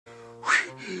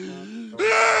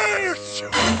you.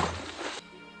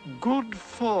 Good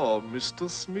form, Mr.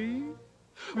 Smee.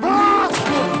 Good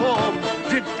form!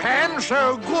 Did Pan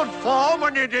show good form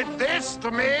when he did this to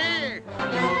me?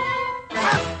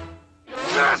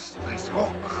 Just this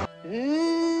hook.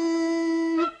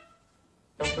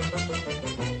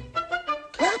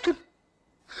 Captain!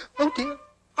 Oh dear,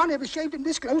 I never shaved him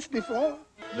this close before.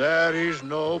 There is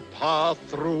no path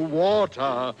through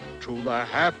water to the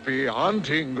happy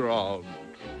hunting ground.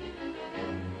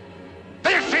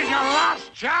 This is your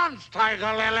last chance,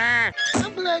 Tiger Lily!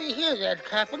 I'm glad to hear that,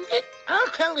 Captain. I'll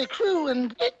tell the crew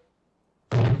and...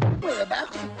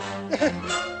 whereabouts.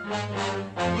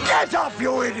 Get up,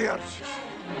 you idiot!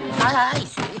 I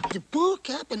see. The poor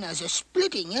Captain has a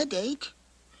splitting headache.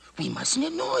 We mustn't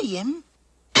annoy him.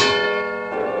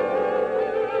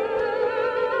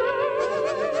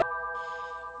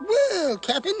 Well,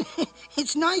 Captain,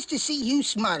 it's nice to see you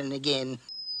smiling again.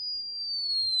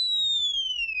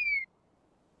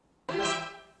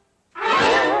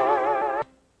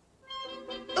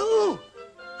 Oh,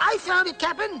 I found it,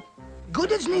 Captain.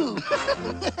 Good as new.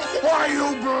 Why,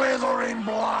 you blithering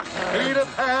blockhead! Peter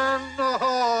Pan,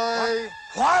 ahoy!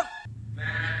 What?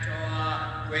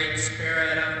 Manitou, great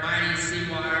spirit of mighty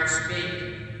seawater,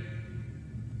 speak.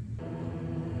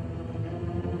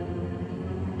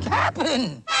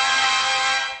 Captain!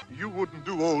 You wouldn't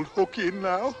do old Hook in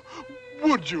now,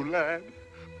 would you, lad?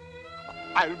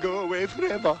 I'll go away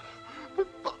forever.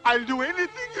 I'll do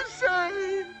anything you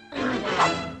say.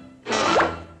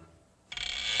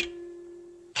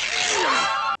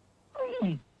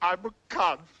 I'm a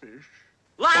codfish.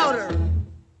 Louder!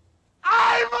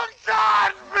 I'm a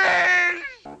codfish!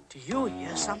 Do you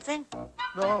hear something?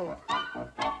 No.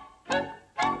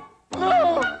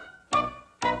 No!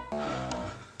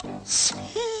 Smee!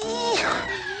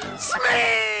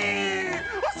 Smee!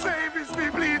 Oh, save me, Smee,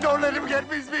 please. Don't let him get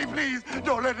me, Smee, please.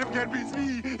 Don't let him get me,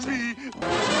 Smee. Smee.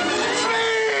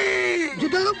 Smee! You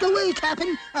don't look away,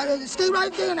 Captain. Stay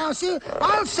right there now, sir.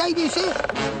 I'll save you, sir.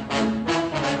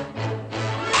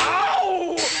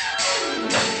 Ow!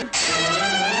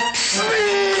 Smee!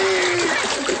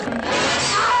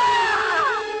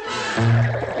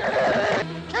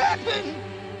 Captain!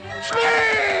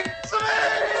 Smee! Smee!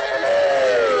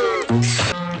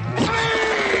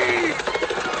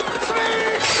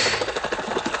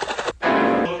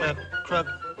 Crook,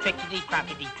 crickety,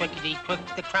 crickety, crook,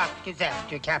 the croc is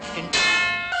after, Captain.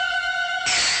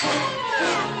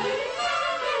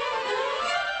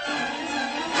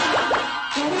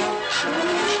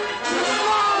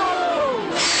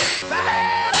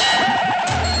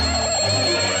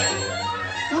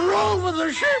 Row for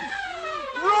the ship!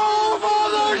 Row for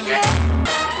the ship!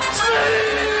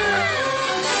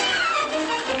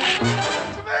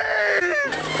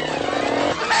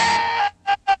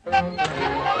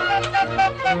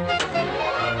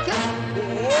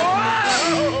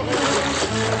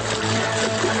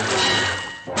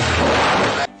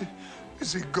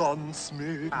 Is he gone,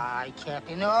 Smee? Aye,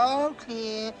 Captain, all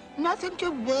clear. Nothing to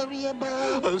worry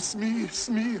about. Oh, Smee,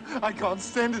 Smee, I can't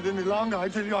stand it any longer. I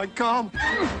tell you, I can't.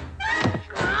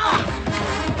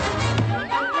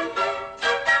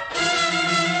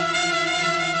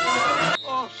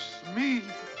 Oh, Smee,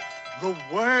 the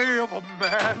way of a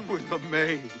man with a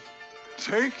maid.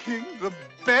 Taking the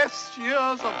best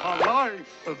years of her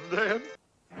life, and then...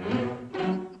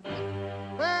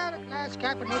 Well, at last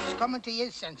Captain Hook's coming to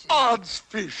his senses. Odds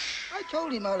fish! I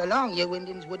told him all along you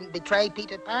Indians wouldn't betray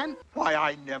Peter Pan. Why,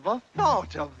 I never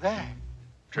thought of that.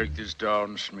 Take this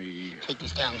down, Smee. Take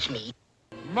this down, Smee.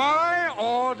 My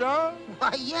order?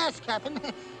 Why, yes, Captain.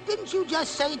 Didn't you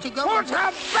just say to go... Put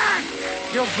her back,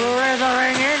 you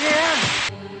blithering idiot!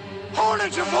 Hold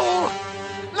it, you fool!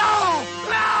 No!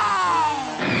 No!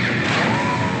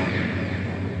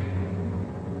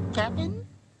 Captain?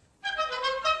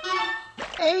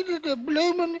 Ain't it a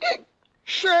bloomin'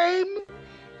 shame?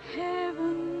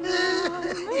 Heaven.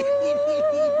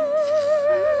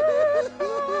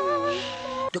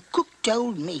 The cook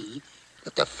told me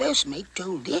that the first mate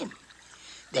told him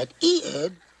that he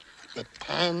heard that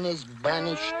Pan has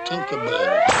banished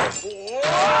Tinkerbell.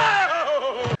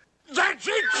 Whoa! That's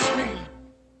it, Smee!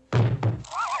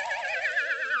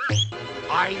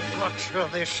 I got you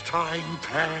this time,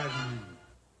 Pan.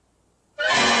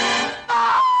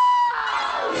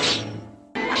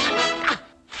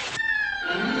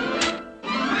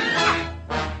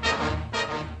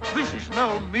 This is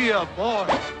no mere boy.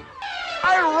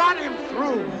 I run him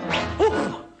through.